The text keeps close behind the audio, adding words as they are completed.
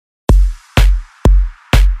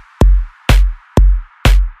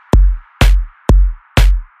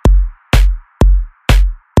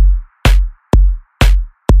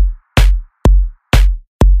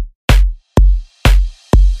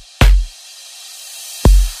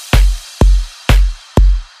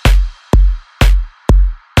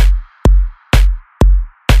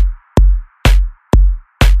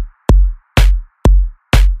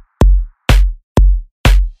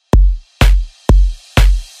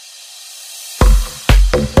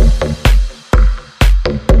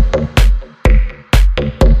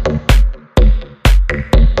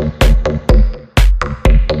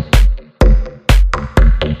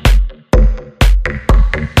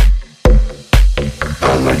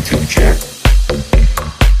like to check,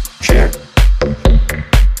 check,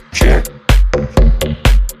 check,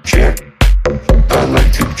 check. I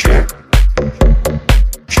like to check,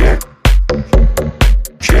 check,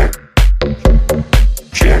 check,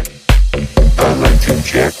 check. I like to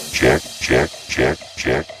check, check, check, check,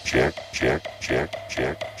 check, check, check, check,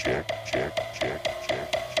 check, check, check, check.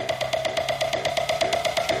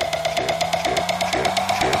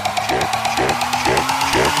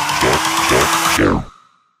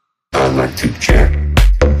 I like to check.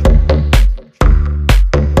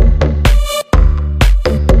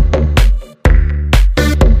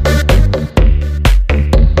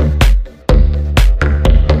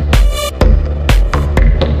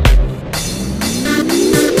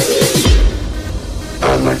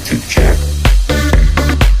 I like to check.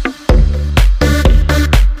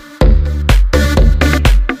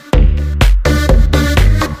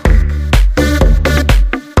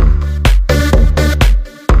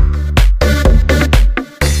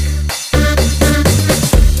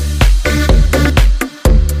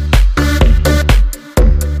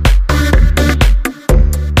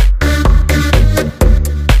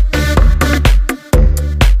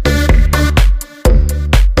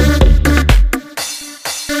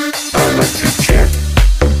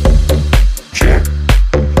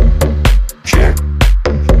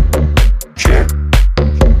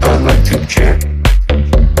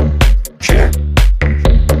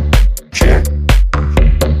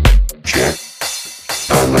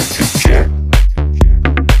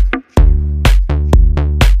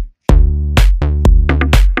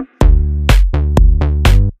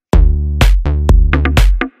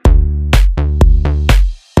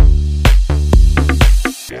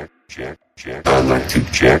 I like to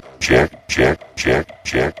check, check, check, check,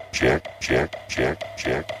 check, check, check, check,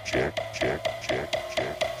 check, check, check,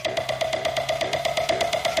 check.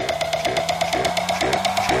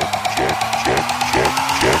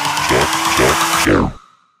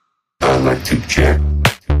 I like to check.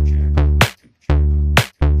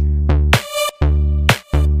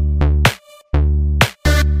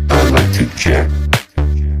 I like to check.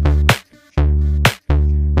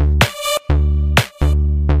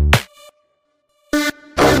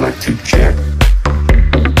 I like to check.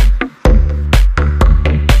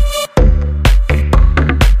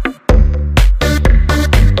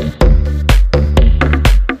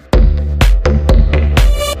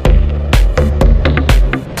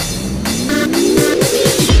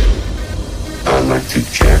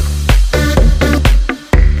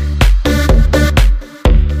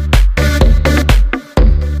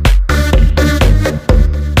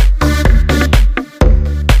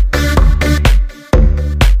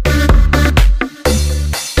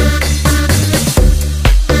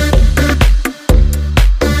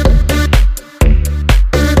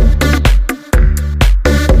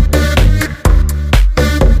 I like to check.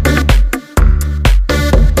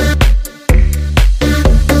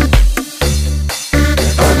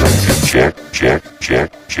 Check,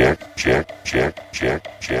 check, check, check, check, check,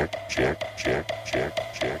 check, check, check, check,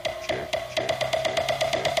 check, check,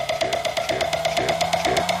 check. I like to check, check, check. I like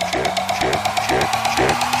to check, check, check. I like to check, check,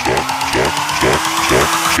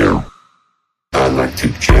 check. I like to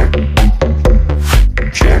check,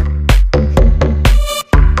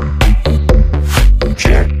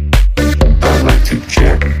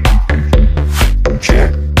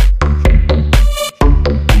 check, check.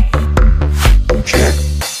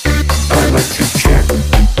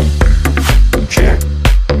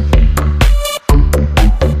 I like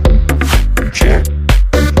to check,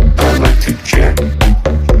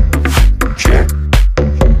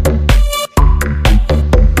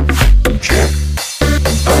 check,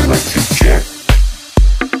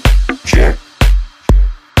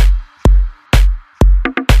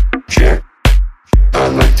 check.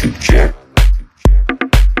 I like to check,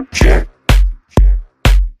 check,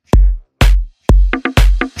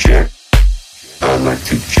 check. I like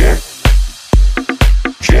to check,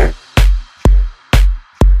 check,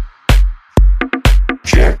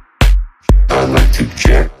 check. I like to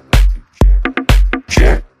check,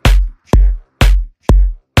 check,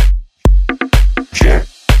 check.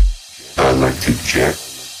 I like to check.